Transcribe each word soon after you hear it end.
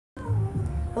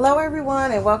Hello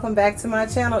everyone and welcome back to my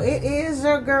channel. It is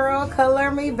your girl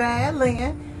Color Me Bad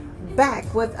Lynn,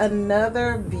 back with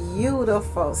another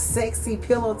beautiful sexy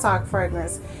pillow talk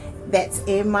fragrance that's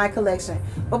in my collection.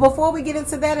 But before we get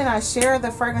into that and I share the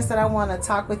fragrance that I want to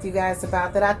talk with you guys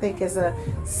about that I think is a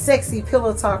sexy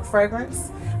pillow talk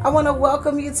fragrance, I want to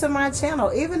welcome you to my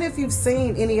channel. Even if you've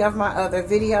seen any of my other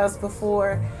videos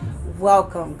before,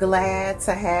 welcome. Glad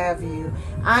to have you.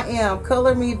 I am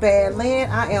Color Me Bad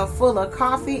Lynn. I am full of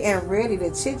coffee and ready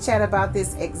to chit chat about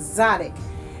this exotic,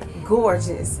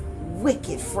 gorgeous,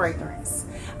 wicked fragrance.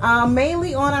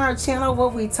 Mainly on our channel,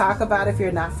 what we talk about, if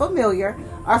you're not familiar,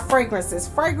 are fragrances.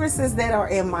 Fragrances that are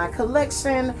in my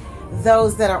collection,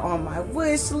 those that are on my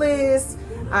wish list.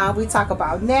 We talk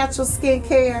about natural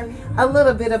skincare, a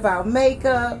little bit about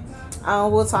makeup.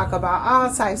 We'll talk about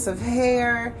all types of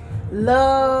hair,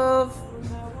 love,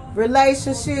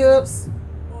 relationships,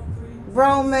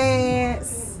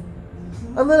 romance,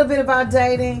 a little bit about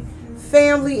dating,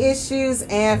 family issues,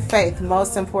 and faith,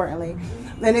 most importantly.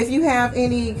 And if you have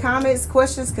any comments,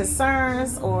 questions,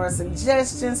 concerns, or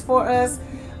suggestions for us,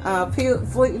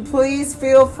 please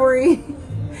feel free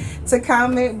to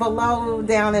comment below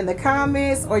down in the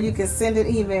comments, or you can send an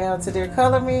email to Dear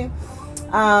Color Me.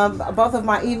 Both of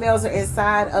my emails are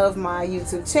inside of my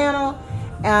YouTube channel.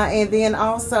 And then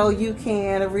also you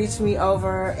can reach me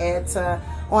over at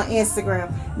on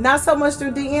Instagram. Not so much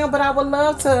through DM, but I would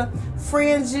love to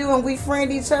friend you and we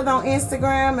friend each other on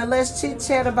Instagram and let's chit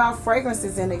chat about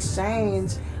fragrances and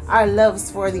exchange our loves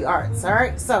for the arts. All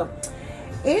right. So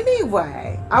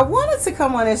anyway, I wanted to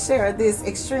come on and share this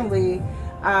extremely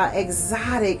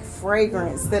exotic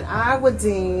fragrance that I would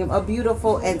deem a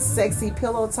beautiful and sexy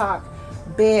pillow talk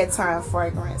bedtime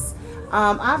fragrance.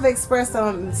 I've expressed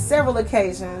on several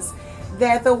occasions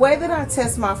that the way that I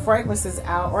test my fragrances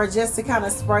out are just to kind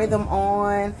of spray them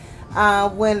on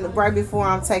right before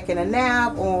I'm taking a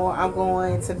nap or I'm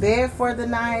going to bed for the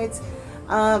night.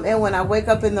 And when I wake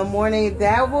up in the morning,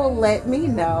 that will let me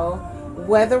know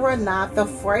whether or not the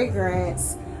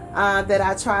fragrance that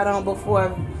I tried on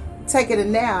before taking a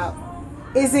nap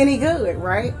is any good,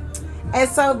 right? And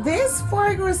so this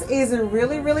fragrance is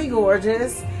really, really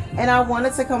gorgeous. And I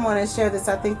wanted to come on and share this.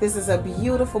 I think this is a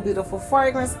beautiful, beautiful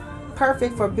fragrance.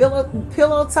 Perfect for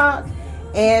pillow talk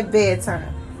and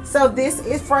bedtime. So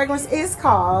this fragrance is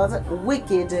called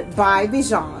Wicked by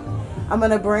Bijan. I'm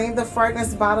going to bring the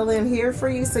fragrance bottle in here for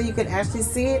you so you can actually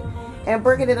see it and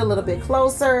bring it a little bit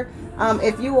closer.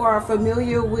 If you are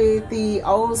familiar with the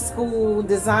old school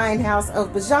design house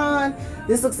of Bijan,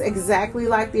 this looks exactly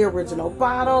like the original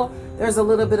bottle. There's a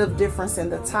little bit of difference in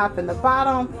the top and the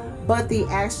bottom, but the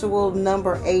actual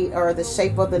number 8 or the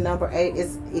shape of the number 8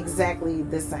 is exactly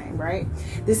the same, right?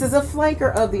 This is a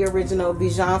flanker of the original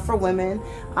Bijan for women.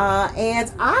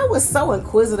 And I was so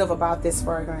inquisitive about this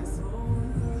fragrance.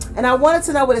 And I wanted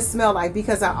to know what it smelled like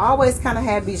because I always kind of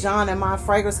had Bijan in my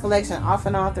fragrance collection off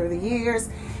and on through the years.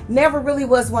 Never really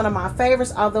was one of my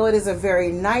favorites, although it is a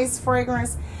very nice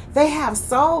fragrance. They have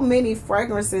so many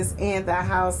fragrances in the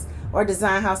house or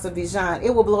design house of Bijan.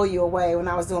 It will blow you away. When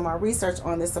I was doing my research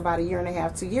on this about 1.5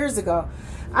 years, 2 years ago,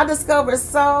 I discovered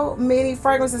so many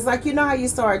fragrances. Like, you know how you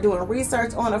start doing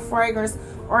research on a fragrance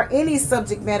or any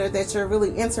subject matter that you're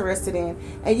really interested in,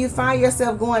 and you find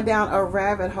yourself going down a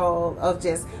rabbit hole of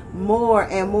just more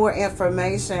and more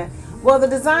information. Well, the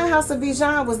design house of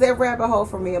Bijan was that rabbit hole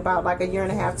for me about like 1.5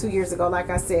 years, 2 years ago. Like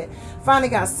I said, finally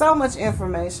got so much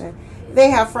information. They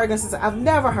have fragrances I've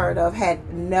never heard of,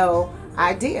 had no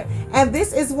idea, and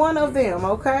this is one of them.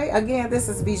 Okay, again, this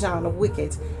is Bijan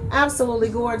Wicked. Absolutely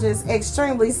gorgeous,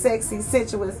 extremely sexy,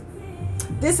 sensuous.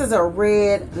 This is a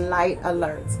red light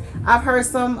alert. I've heard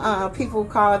some people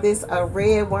call this a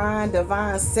red wine,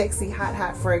 divine, sexy,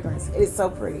 hot fragrance. It is so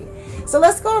pretty. So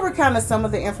let's go over kind of some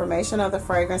of the information of the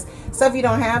fragrance. So if you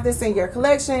don't have this in your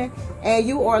collection and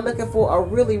you are looking for a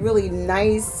really, really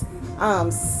nice,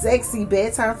 sexy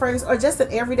bedtime fragrance, or just an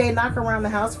everyday knock around the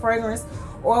house fragrance,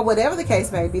 or whatever the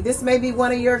case may be, this may be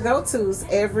one of your go-tos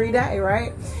every day,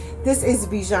 right? This is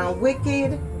Bijan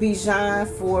Wicked, Bijan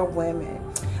for women.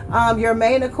 Your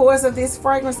main accords of this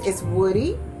fragrance is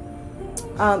woody.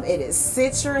 It is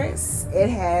citrus. It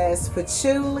has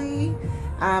patchouli.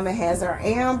 It has our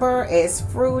amber. It's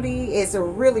fruity. It's a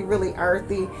really, really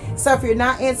earthy. So if you're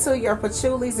not into your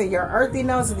patchoulis and your earthy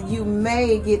notes, you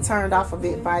may get turned off a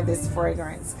bit by this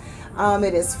fragrance.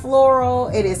 It is floral.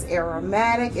 It is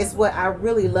aromatic. It's what I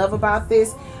really love about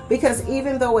this, because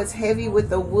even though it's heavy with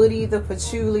the woody, the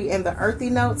patchouli, and the earthy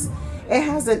notes, it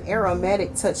has an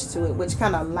aromatic touch to it, which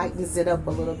kind of lightens it up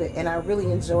a little bit, and I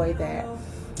really enjoy that.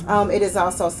 It is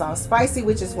also soft spicy,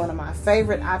 which is one of my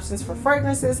favorite options for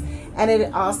fragrances, and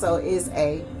it also is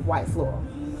a white floral.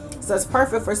 So it's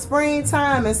perfect for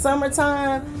springtime and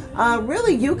summertime.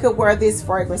 Really, you could wear this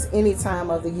fragrance any time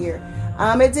of the year.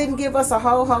 It didn't give us a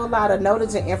whole lot of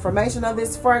notage and information on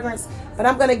this fragrance, but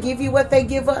I'm going to give you what they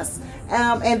give us,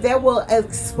 and that will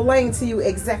explain to you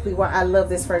exactly why I love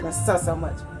this fragrance so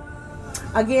much.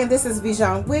 Again, this is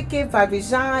Bijan Wicked by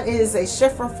Bijan. It is a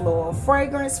chiffon floral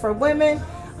fragrance for women.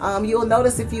 You'll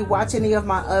notice if you watch any of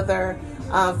my other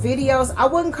videos, I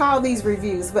wouldn't call these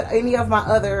reviews, but any of my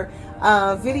other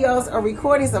videos or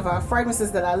recordings of our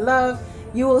fragrances that I love,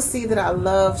 you will see that I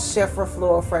love chiffon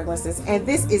floral fragrances, and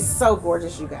this is so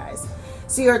gorgeous, you guys.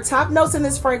 So your top notes in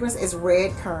this fragrance is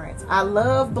red currant. I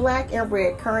love black and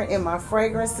red currant in my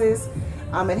fragrances.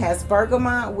 It has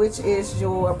bergamot, which is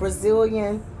your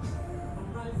Brazilian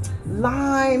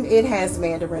lime. It has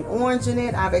mandarin orange in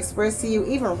it. I've expressed to you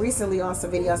even recently on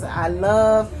some videos that I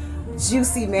love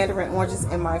juicy mandarin oranges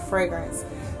in my fragrance.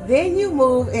 Then you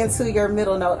move into your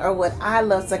middle note, or what I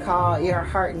love to call your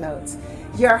heart notes.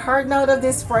 Your heart note of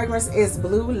this fragrance is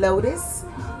blue lotus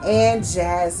and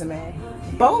jasmine.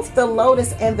 Both the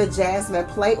lotus and the jasmine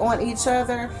play on each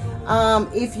other.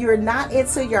 If you're not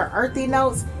into your earthy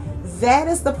notes, that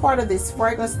is the part of this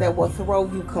fragrance that will throw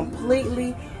you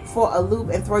completely for a loop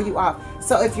and throw you off.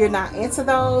 So if you're not into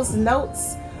those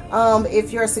notes,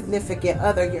 if your significant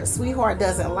other, your sweetheart,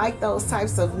 doesn't like those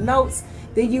types of notes,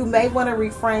 then you may want to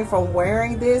refrain from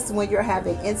wearing this when you're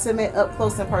having intimate, up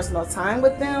close and personal time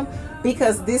with them,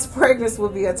 because this fragrance will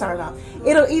be a turn off.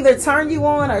 It'll either turn you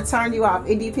on or turn you off.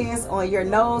 It depends on your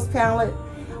nose palette,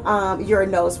 your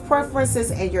nose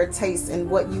preferences, and your taste, and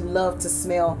what you love to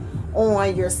smell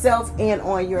on yourself and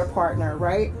on your partner,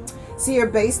 right? So your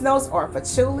base notes are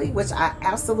patchouli, which I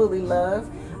absolutely love,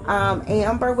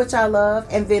 amber, which I love,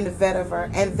 and then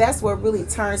vetiver. And that's what really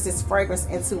turns this fragrance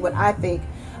into what I think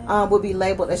would be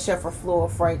labeled a chiffon floral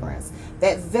fragrance.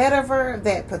 That vetiver,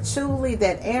 that patchouli,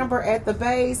 that amber at the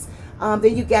base.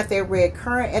 Then you got that red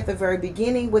currant at the very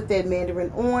beginning with that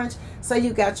mandarin orange. So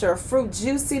you got your fruit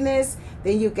juiciness.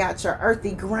 Then you got your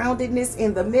earthy groundedness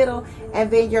in the middle. And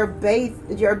then your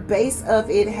base of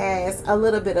it has a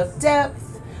little bit of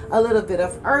depth, a little bit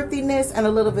of earthiness, and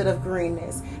a little bit of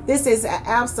greenness. This is an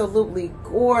absolutely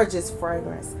gorgeous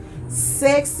fragrance.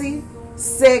 Sexy,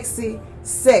 sexy,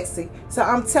 sexy. So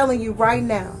I'm telling you right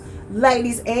now,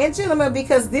 ladies and gentlemen,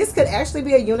 because this could actually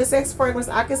be a unisex fragrance.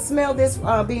 I can smell this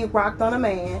being rocked on a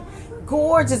man.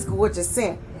 Gorgeous, gorgeous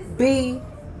scent. Be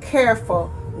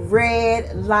careful.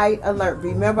 Red light alert.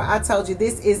 Remember, I told you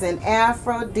this is an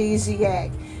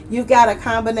aphrodisiac. You've got a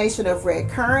combination of red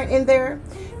currant in there.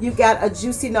 You got a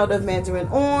juicy note of mandarin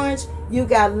orange. You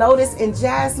got lotus and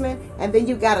jasmine. And then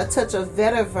you got a touch of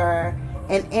vetiver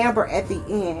and amber at the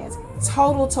end.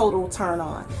 Total turn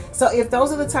on. So if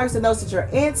those are the types of notes that you're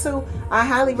into, I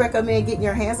highly recommend getting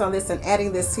your hands on this and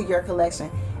adding this to your collection.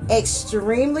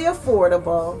 Extremely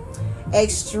affordable,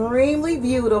 extremely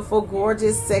beautiful,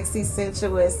 gorgeous, sexy,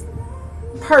 sensuous,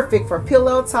 perfect for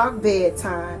pillow talk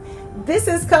bedtime. This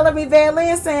is Color Me Van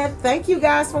Lynn saying thank you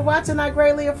guys for watching. I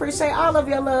greatly appreciate all of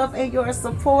your love and your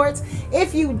support.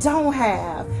 If you don't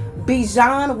have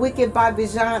Bijan Wicked by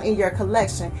Bijan in your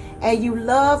collection and you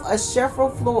love a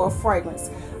chiffon floral fragrance,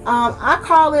 I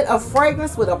call it a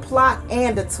fragrance with a plot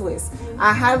and a twist.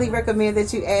 I highly recommend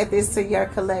that you add this to your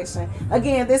collection.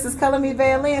 Again, this is Color Me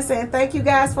Van Lynn saying thank you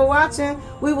guys for watching.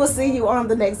 We will see you on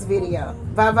the next video.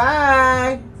 Bye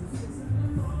bye.